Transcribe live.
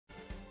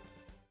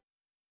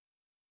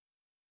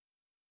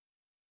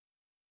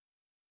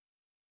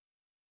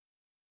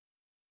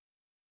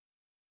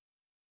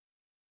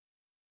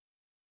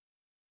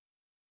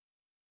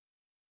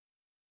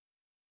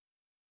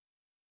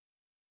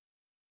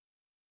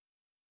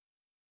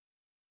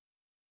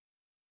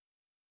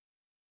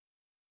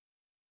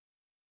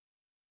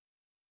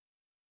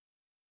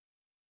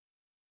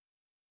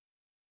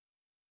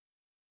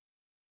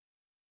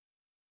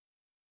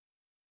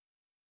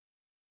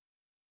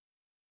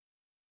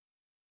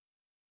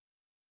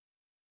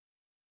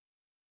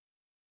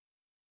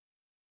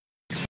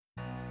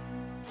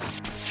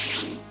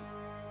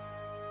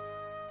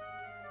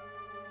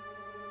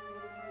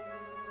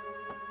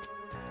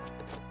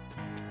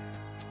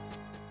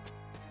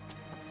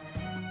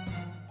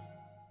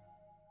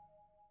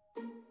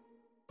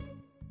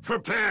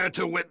Prepare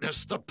to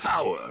witness the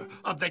power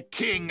of the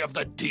King of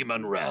the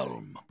Demon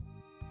Realm.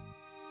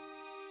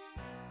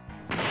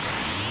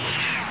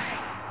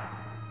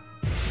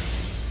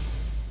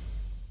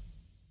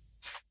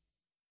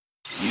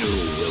 You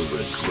will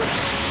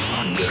regret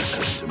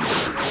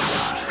underestimating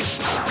my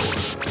power.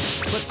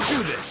 Let's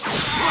do this!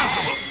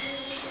 Possible!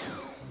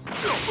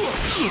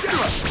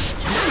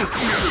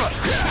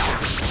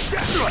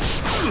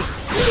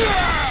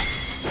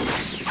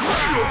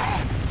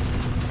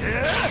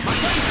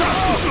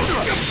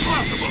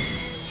 Impossible!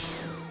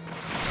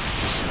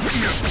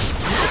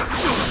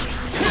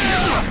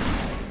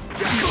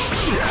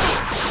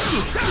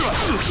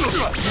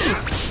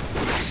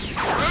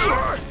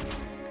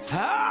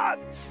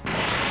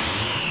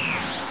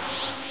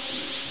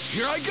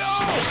 Here I go!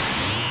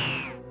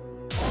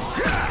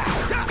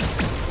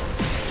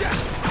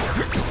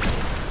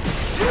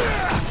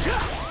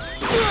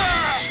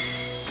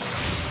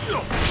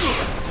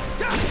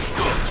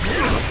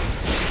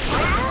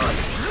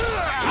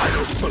 I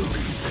don't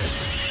believe this.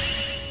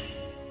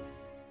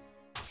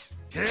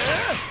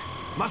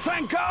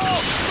 Masenko!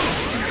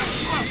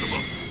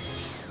 Impossible!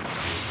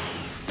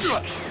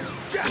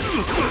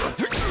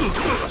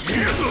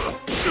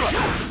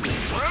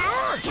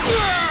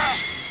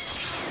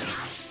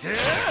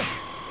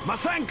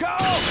 Masenko!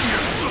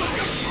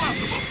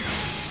 Impossible!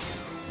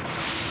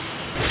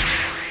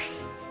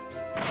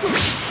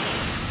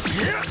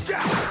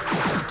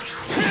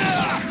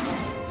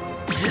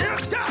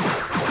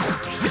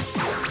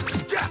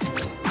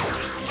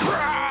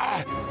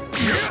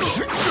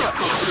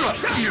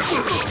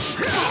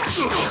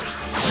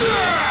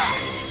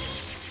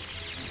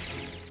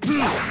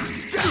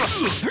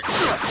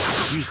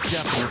 You've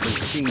definitely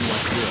seen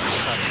what you're a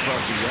cut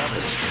above the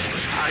others.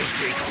 I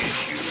take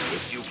issue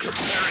with you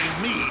comparing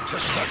me to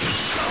such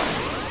scum.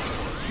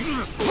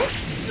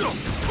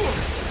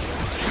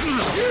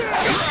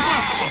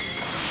 Impossible!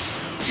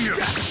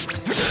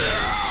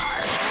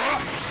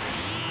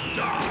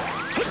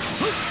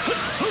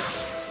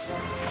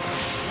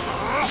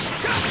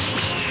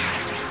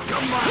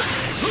 Come on!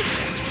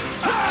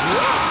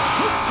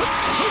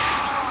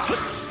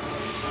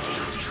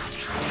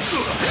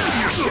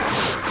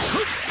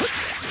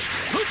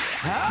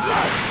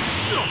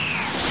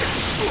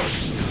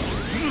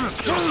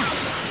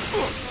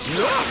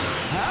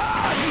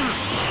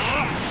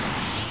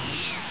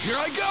 Here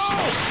I go!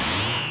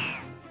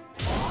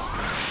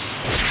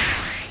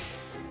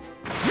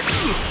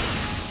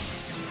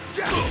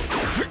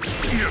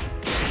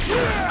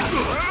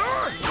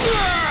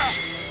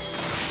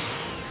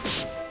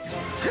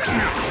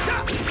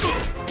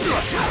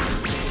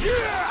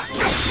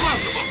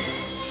 Impossible!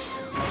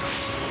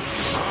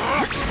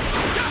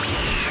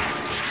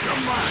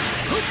 Come on!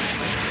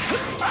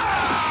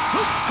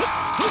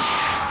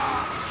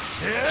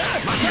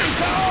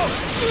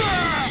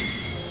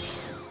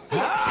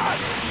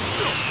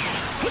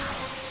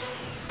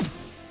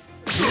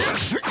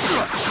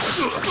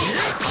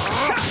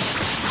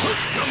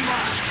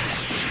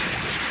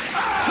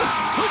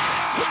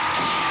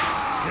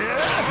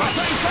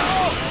 Masenko!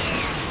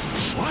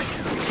 What?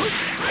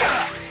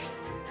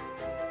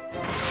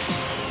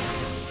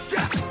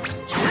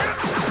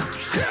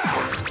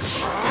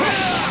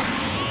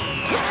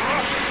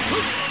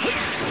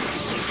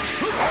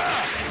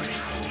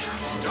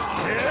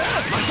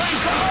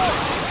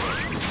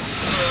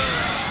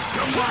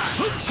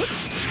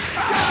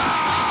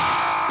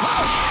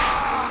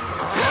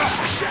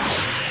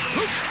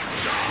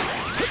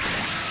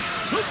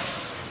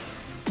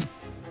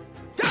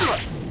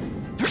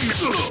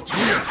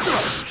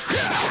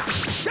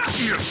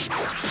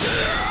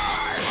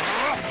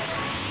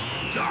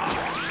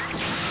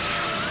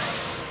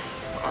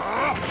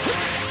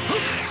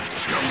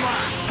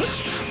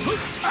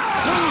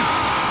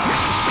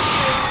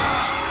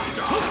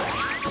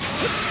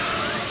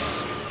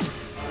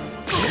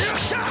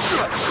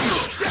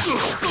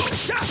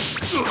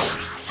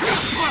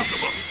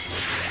 Impossible!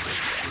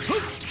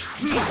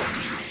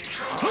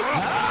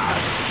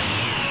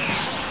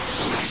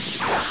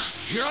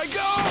 Here I go!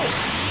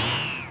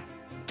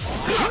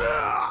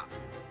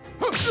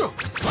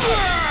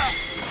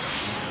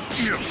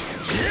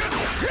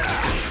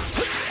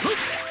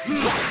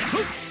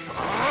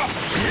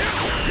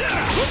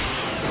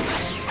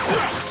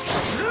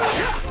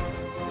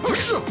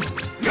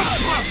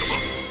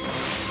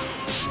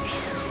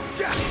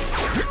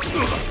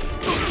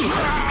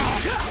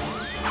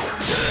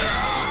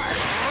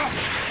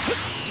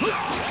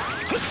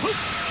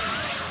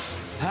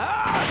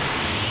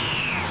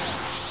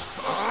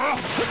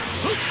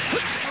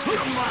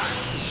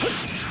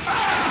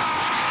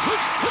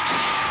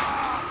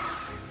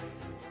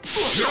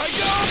 Here I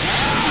go!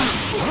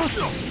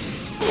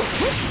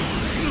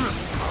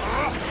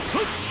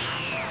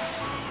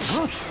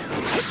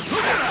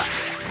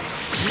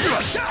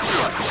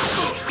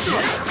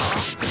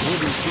 I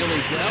wouldn't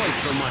dilly-dally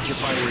so much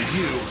if I were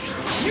you.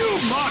 You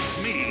mock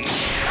me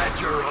at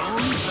your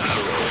own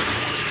peril.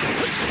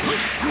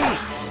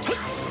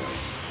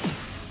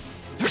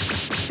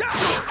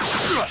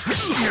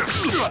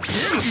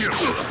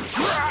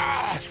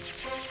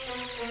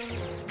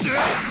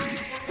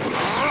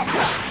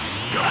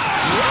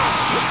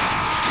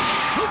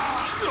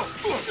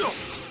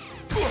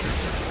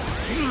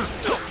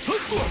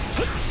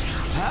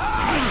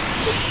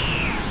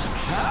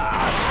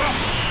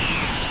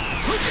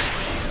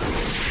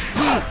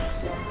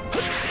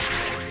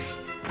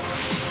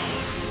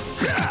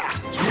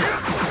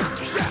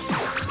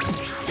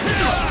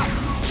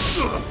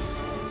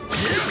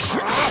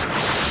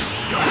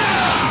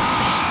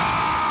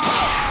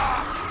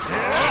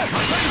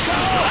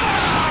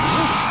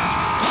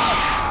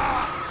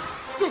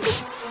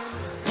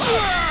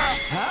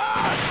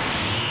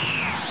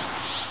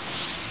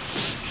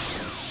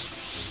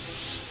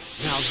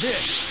 Now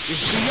this is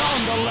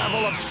beyond the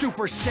level of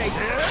Super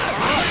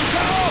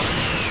Saiyan.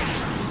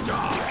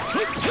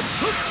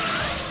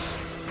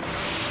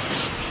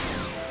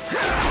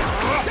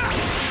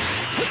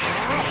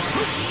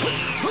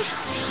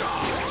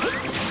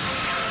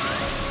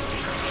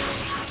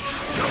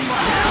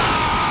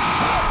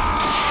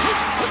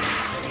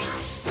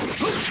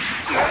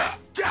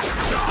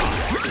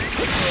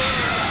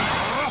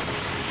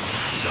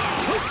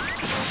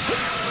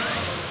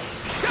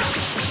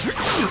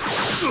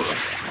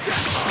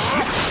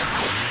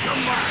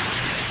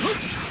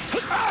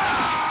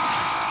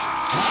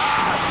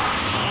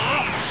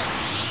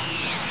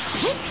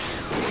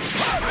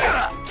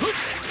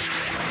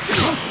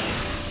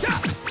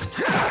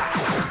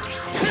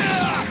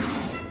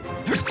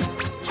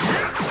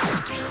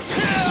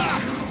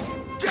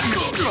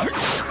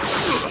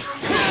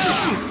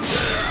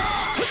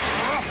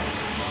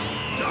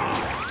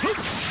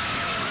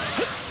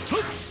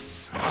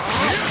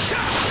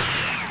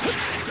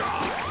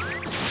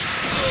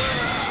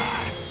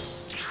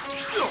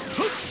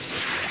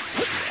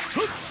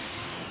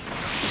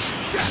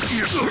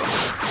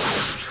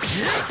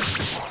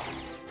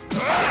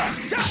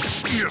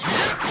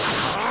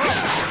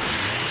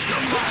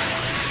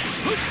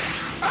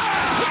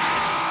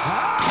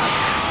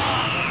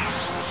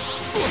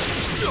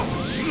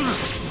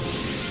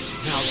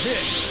 Now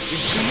this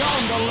is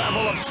beyond the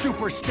level of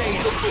Super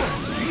Saiyan.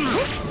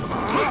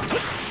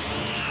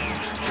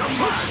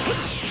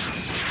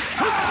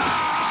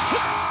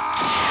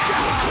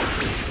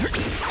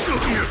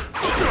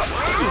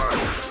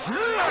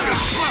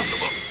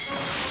 Impossible!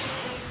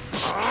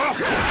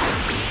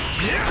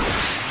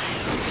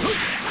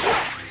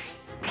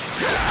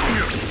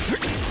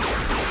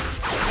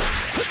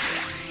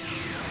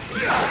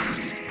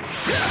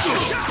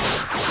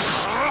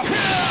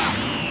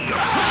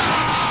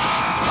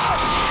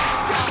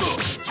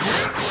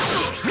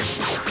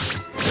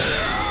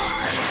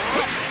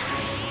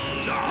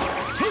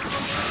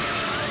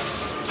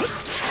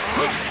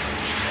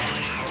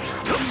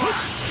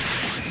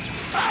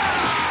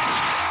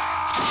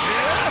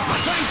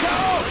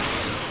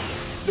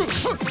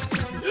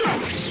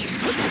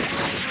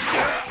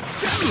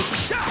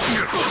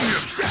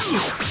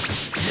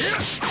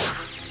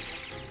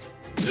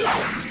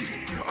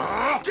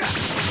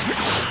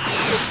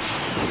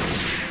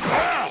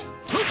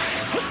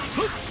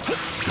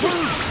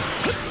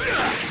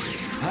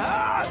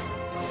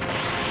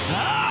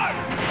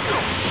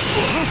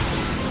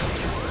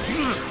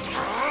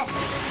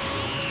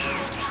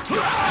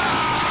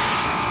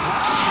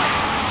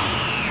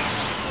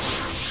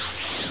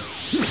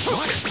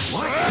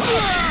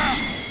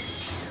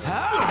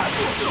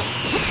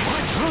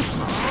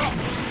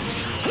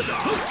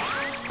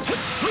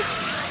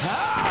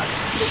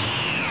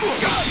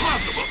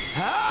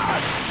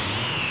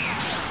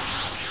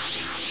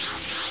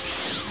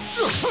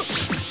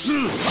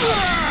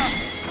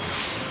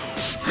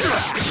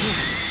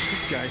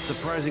 This guy's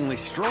surprisingly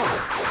strong.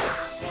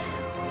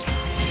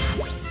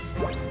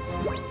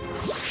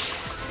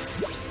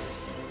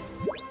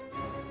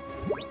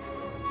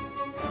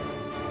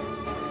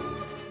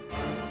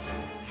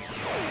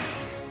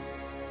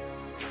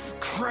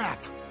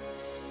 Crap!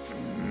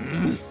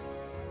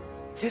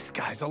 This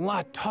guy's a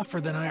lot tougher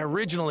than I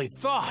originally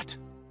thought.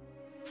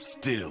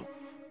 Still,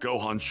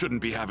 Gohan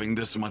shouldn't be having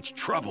this much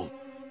trouble.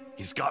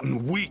 He's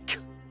gotten weak.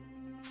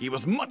 He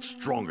was much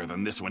stronger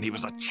than this when he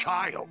was a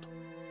child.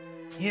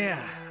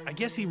 Yeah, I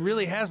guess he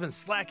really has been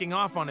slacking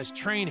off on his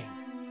training.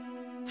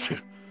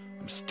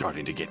 I'm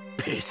starting to get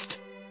pissed.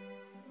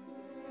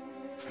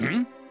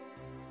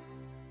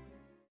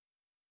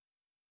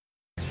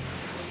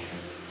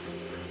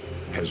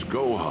 As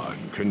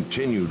Gohan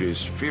continued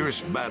his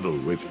fierce battle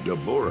with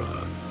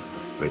Deborah,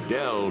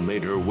 Videl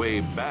made her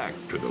way back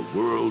to the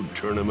World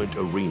Tournament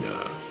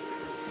arena.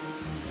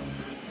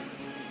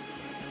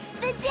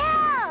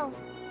 Videl!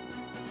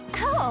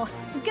 Oh,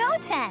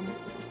 Goten!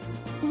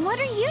 What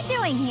are you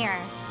doing here?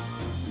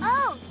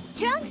 Oh,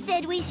 Trunks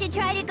said we should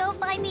try to go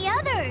find the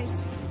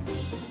others.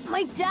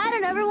 My dad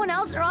and everyone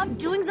else are off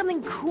doing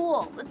something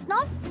cool. It's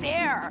not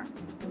fair.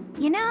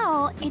 You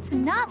know, it's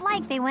not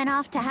like they went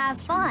off to have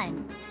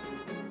fun.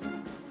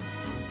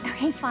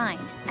 Okay, fine.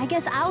 I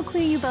guess I'll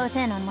clue you both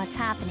in on what's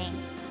happening.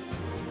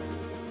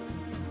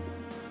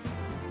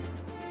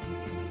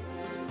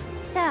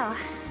 So,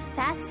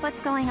 that's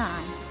what's going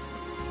on.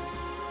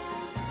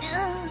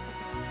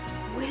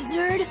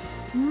 Wizard,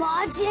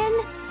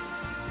 Majin?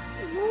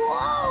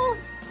 Whoa!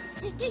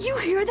 Did you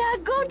hear that,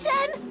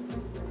 Goten?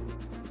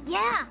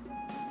 Yeah,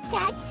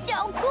 that's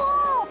so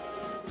cool!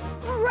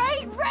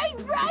 Right?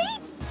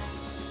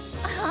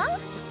 Huh?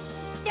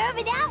 They're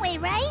over that way,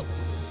 right?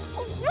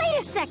 Wait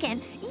a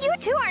second, you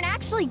two aren't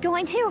actually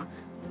going to...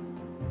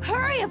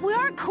 Hurry, if we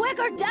aren't quick,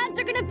 our dads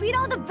are gonna beat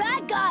all the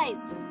bad guys!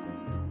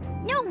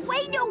 No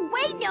way, no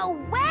way, no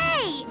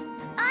way!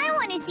 I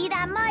want to see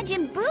that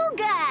Majin Buu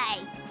guy!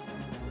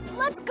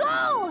 Let's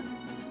go!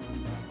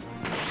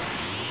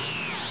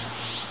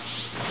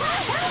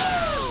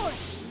 Woohoo!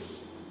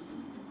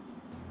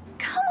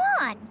 Come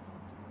on!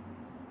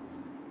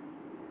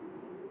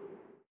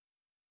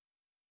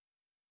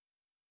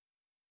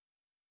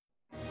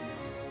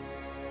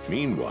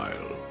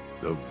 Meanwhile,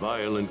 the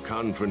violent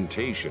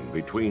confrontation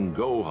between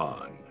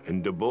Gohan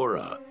and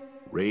Deborah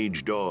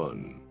raged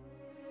on.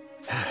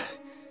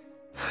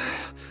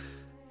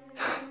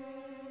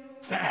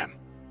 Damn,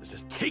 this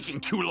is taking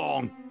too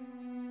long.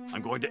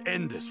 I'm going to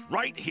end this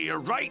right here,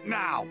 right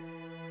now.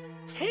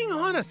 Hang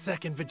on a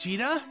second,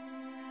 Vegeta.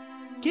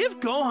 Give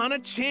Gohan a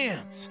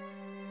chance.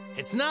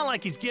 It's not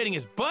like he's getting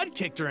his butt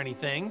kicked or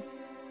anything.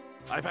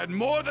 I've had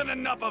more than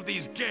enough of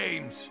these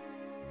games.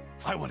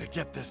 I want to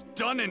get this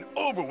done and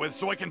over with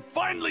so I can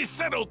finally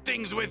settle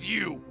things with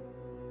you.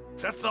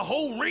 That's the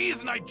whole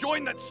reason I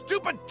joined that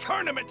stupid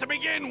tournament to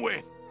begin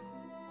with.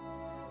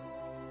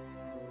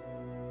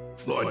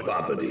 Lord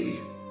Babidi,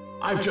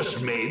 I've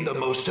just made the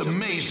most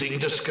amazing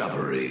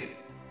discovery.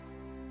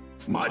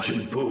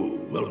 Majin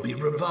Buu will be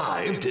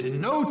revived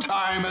in no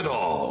time at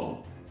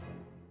all.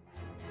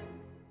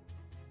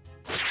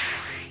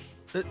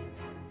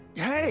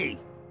 Hey!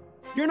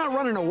 You're not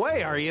running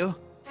away, are you?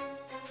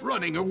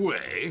 Running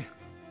away?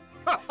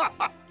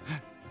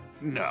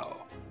 No.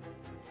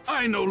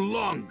 I no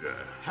longer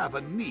have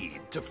a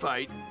need to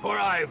fight, for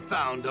I've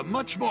found a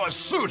much more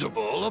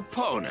suitable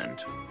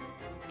opponent.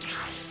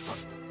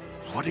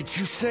 What did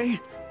you say?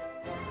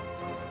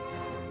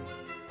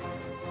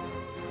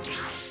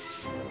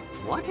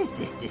 What is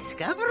this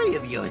discovery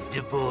of yours,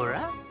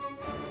 Deborah?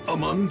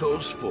 Among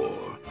those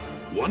four,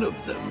 one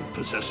of them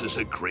possesses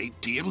a great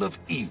deal of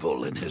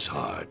evil in his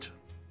heart.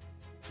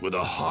 With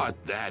a heart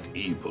that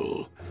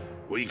evil,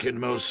 we can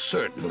most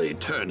certainly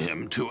turn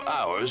him to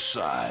our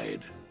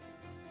side.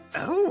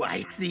 Oh, I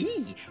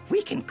see.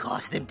 We can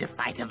cause them to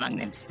fight among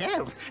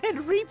themselves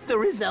and reap the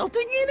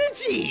resulting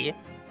energy.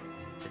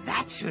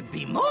 That should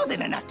be more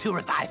than enough to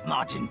revive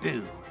Majin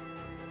Buu.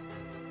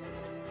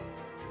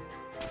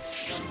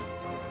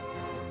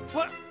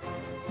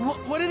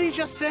 What did he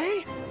just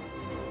say?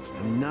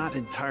 I'm not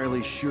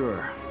entirely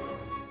sure.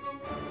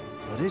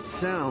 But it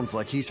sounds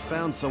like he's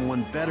found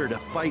someone better to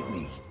fight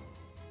me.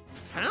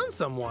 Found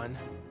someone?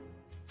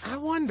 I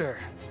wonder,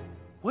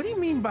 what do you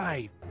mean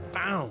by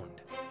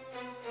found?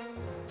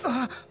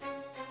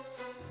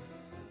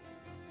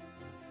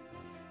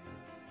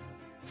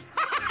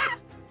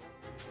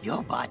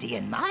 Your body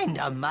and mind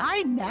are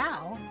mine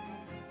now.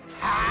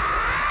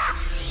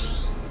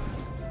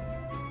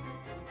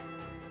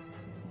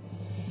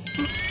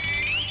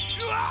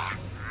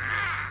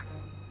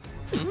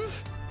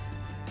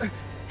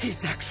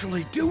 He's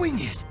actually doing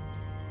it!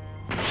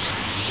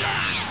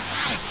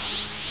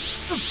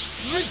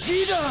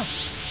 Vegeta!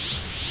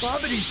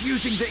 Babidi's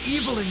using the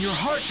evil in your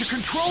heart to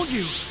control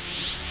you.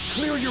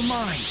 Clear your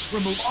mind.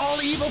 Remove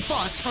all evil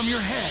thoughts from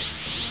your head.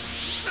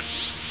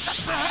 Shut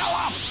the hell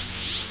up!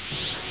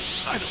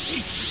 I don't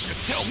need you to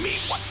tell me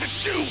what to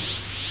do!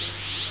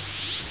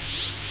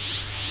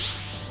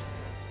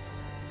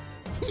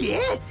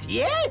 Yes,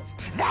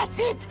 that's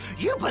it.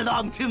 You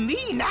belong to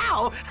me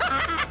now.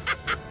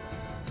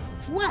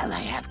 While I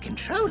have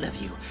control of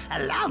you,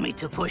 allow me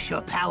to push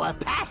your power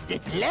past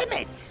its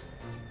limits.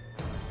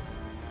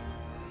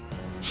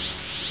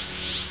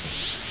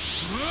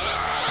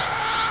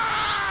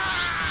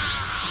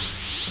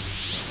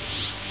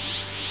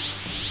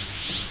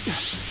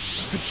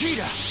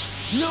 Vegeta!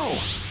 No!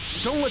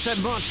 Don't let that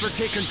monster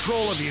take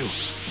control of you!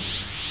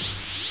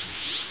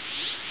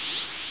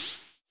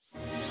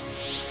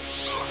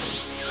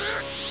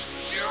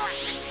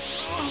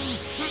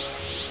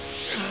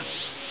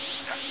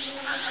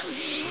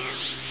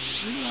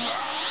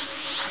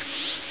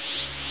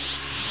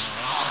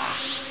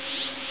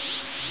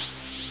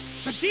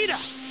 Vegeta!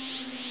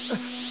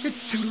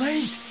 It's too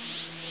late!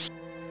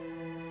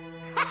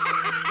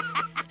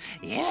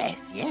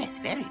 Yes,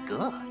 very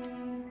good.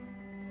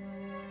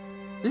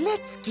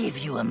 Let's give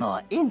you a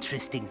more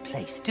interesting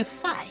place to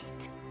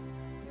fight.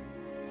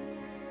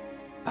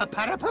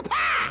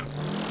 Pa-pa-ra-pa-pa!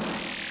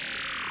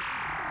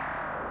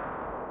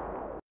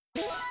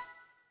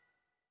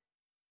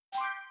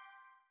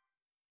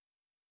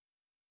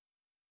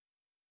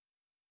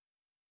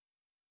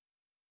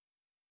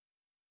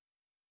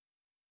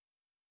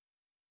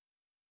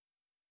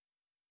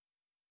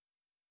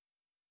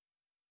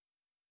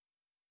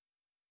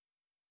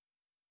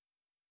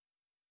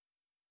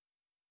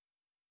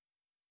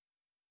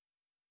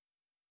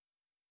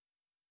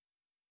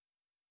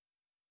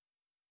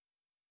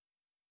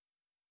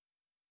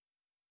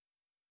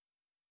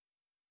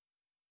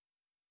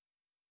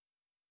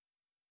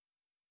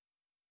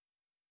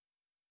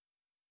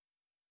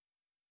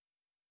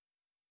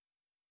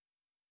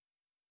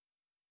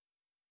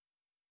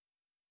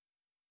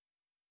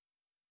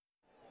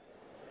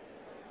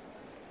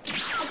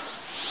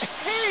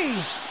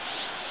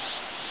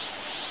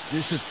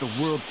 This is the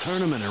World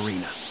Tournament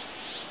Arena.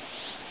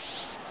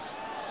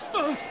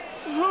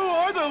 Who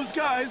are those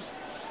guys?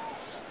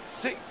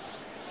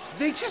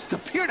 They just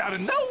appeared out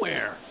of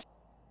nowhere.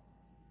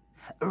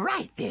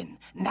 Right then.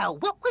 Now,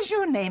 what was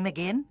your name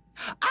again?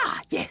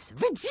 Ah, yes,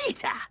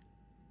 Vegeta.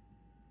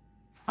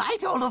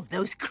 Fight all of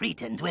those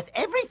cretins with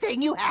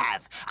everything you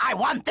have. I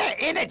want their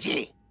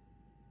energy.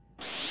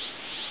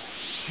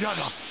 Shut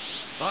up.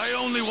 I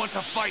only want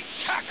to fight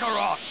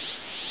Kakarot.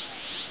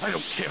 I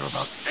don't care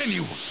about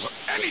anyone or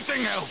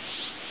anything else.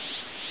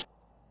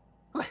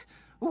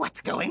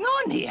 What's going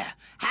on here?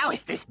 How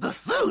is this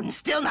buffoon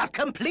still not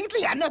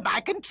completely under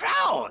my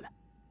control?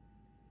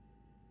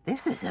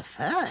 This is a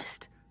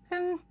first.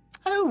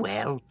 Oh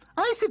well,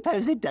 I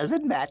suppose it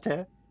doesn't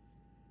matter.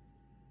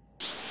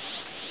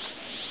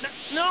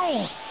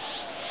 No!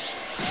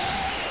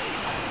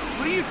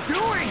 What are you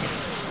doing?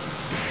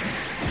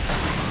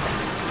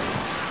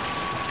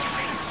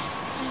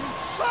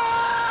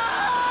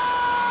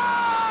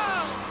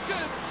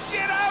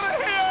 Get out of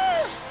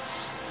here!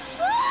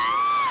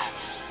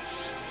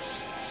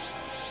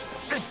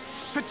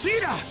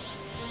 Vegeta!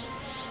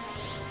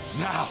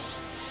 Now,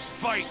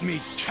 fight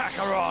me,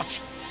 Kakarot!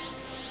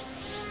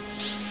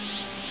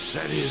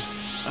 That is,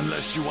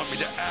 unless you want me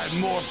to add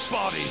more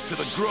bodies to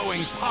the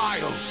growing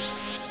pile.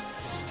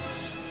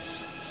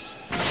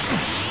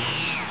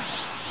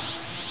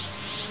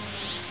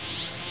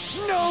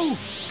 No!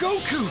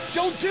 Goku,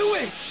 don't do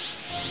it!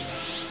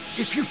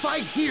 If you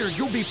fight here,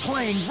 you'll be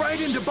playing right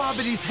into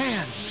Babidi's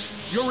hands.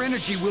 Your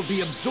energy will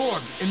be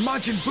absorbed, and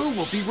Majin Buu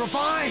will be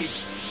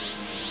revived.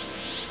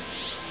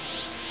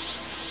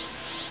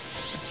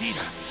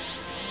 Vegeta,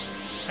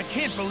 I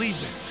can't believe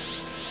this.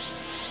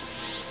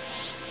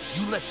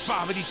 You let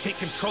Babidi take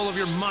control of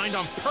your mind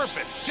on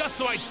purpose, just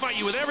so I'd fight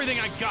you with everything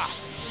I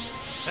got.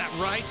 That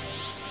right?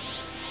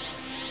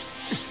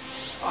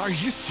 Are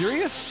you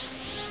serious?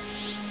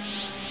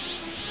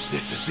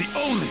 This is the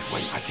only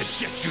way I could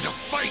get you to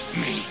fight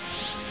me.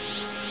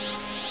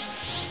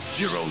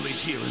 You're only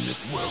here in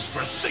this world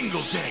for a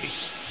single day.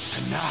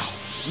 And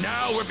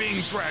now we're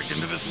being dragged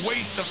into this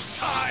waste of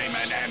time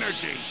and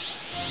energy.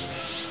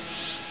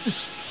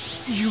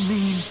 You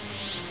mean...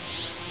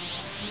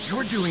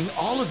 you're doing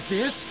all of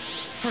this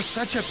for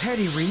such a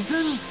petty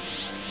reason?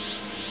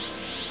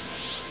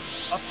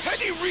 A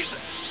petty reason?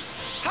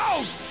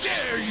 How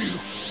dare you!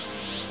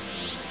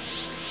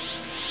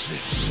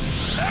 This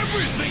means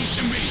everything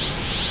to me!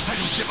 I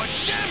don't give a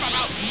damn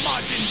about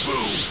Majin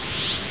Buu!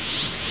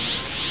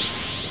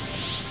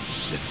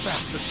 This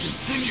bastard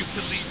continues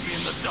to leave me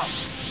in the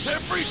dust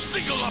every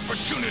single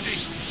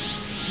opportunity!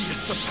 He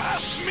has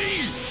surpassed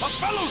me, a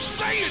fellow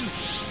Saiyan!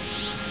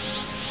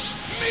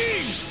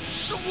 Me!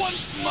 The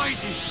once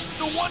mighty,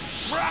 the once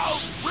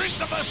proud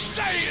Prince of the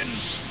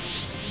Saiyans!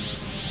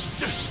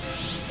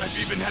 I've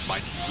even had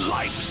my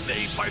life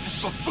saved by this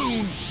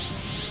buffoon!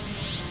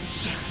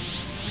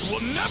 You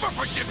will never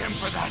forgive him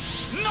for that!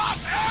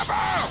 Not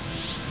ever!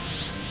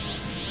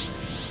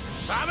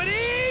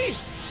 Babidi!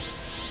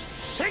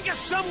 Take us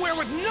somewhere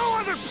with no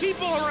other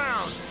people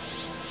around!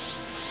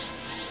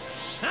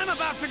 I'm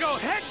about to go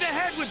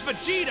head-to-head with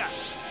Vegeta!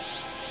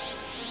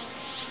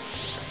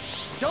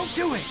 Don't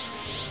do it!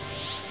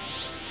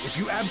 If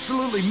you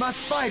absolutely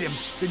must fight him,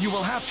 then you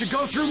will have to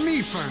go through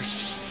me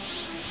first.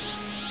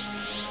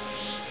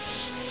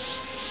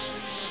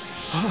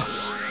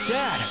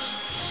 Dad!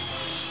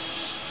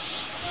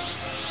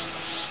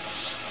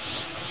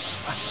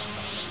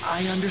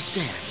 I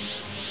understand.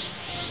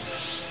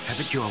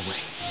 Have it your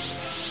way.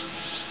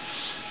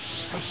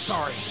 I'm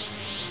sorry.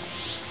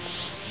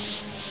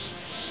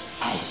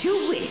 As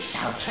you wish,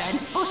 I'll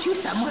transport you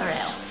somewhere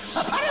else.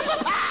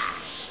 Pa-pa-da-pa-pa!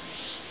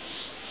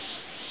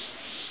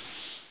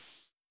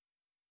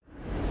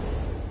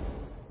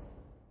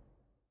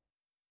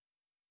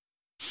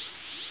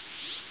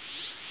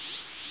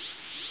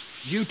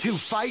 You two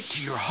fight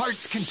to your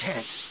heart's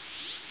content.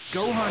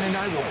 Gohan and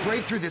I will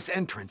break through this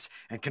entrance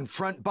and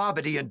confront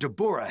Babidi and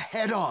Dabura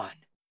head-on.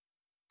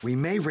 We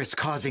may risk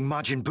causing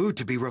Majin Buu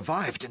to be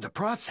revived in the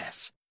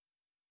process.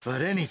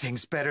 But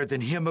anything's better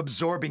than him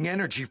absorbing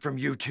energy from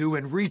you two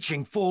and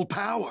reaching full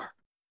power.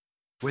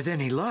 With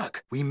any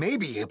luck, we may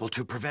be able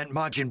to prevent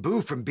Majin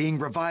Buu from being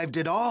revived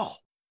at all.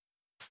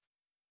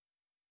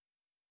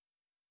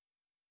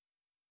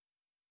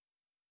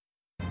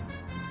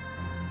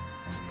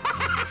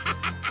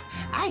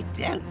 I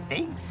don't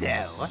think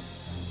so.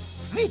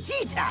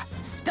 Vegeta,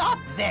 stop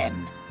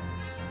them!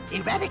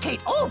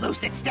 Eradicate all those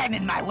that stand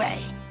in my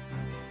way!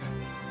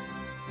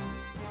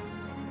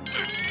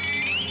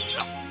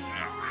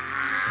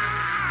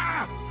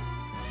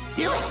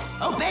 Do it!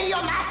 Obey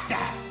your master!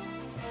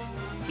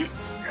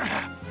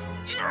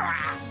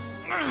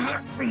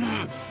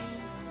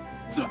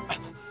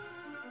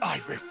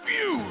 I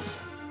refuse!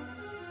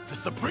 The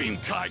Supreme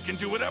Kai can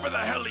do whatever the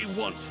hell he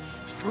wants,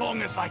 as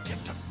long as I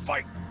get to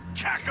fight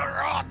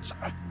Kakarot!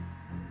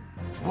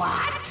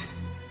 What?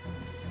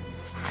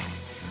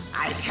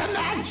 I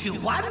command you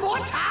one more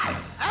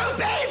time!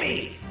 Obey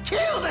me!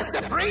 Kill the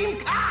Supreme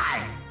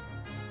Kai!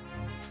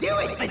 Do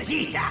it,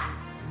 Vegeta!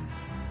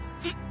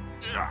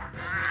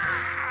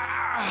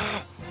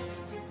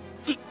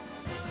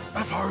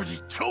 I've already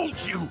told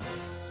you.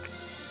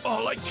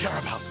 All I care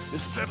about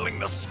is settling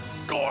the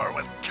score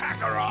with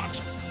Kakarot.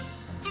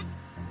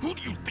 Who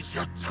do you think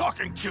you're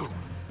talking to?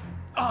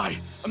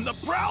 I am the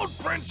proud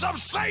Prince of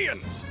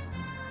Saiyans.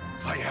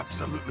 I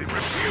absolutely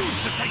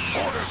refuse to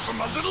take orders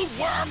from a little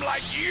worm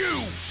like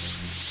you.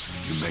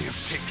 You may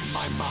have taken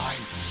my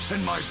mind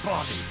and my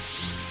body,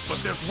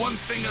 but there's one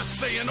thing a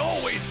Saiyan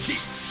always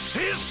keeps,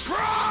 his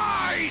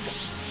pride!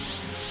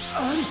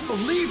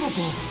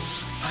 Unbelievable!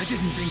 I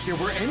didn't think there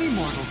were any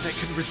mortals that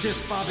could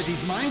resist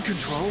Babidi's mind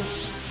control.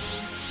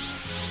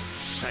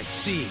 I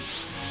see.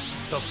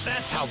 So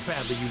that's how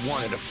badly you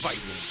wanted to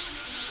fight me.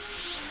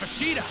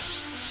 Vegeta!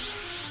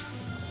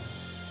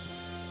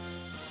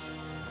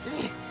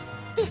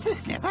 This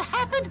has never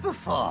happened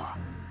before.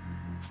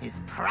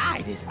 His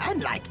pride is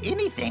unlike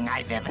anything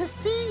I've ever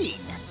seen.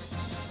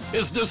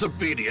 His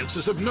disobedience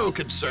is of no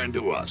concern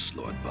to us,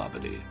 Lord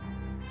Babidi.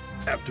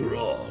 After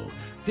all,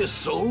 his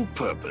sole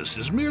purpose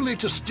is merely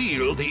to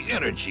steal the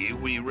energy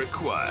we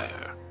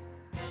require.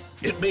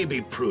 It may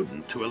be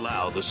prudent to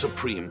allow the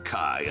Supreme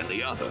Kai and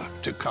the other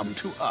to come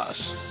to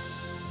us.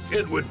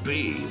 It would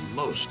be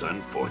most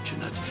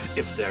unfortunate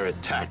if their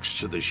attacks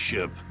to the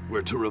ship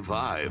were to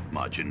revive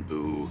Majin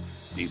Buu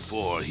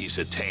before he's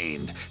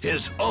attained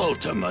his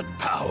ultimate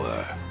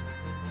power.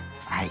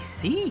 I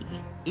see.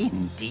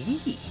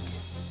 Indeed.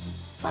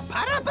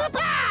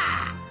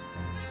 Ba-ba-da-ba-ba!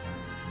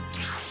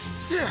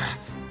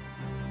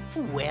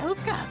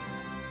 Welcome.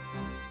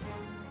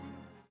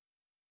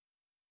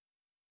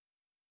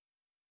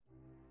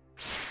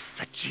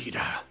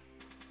 Vegeta.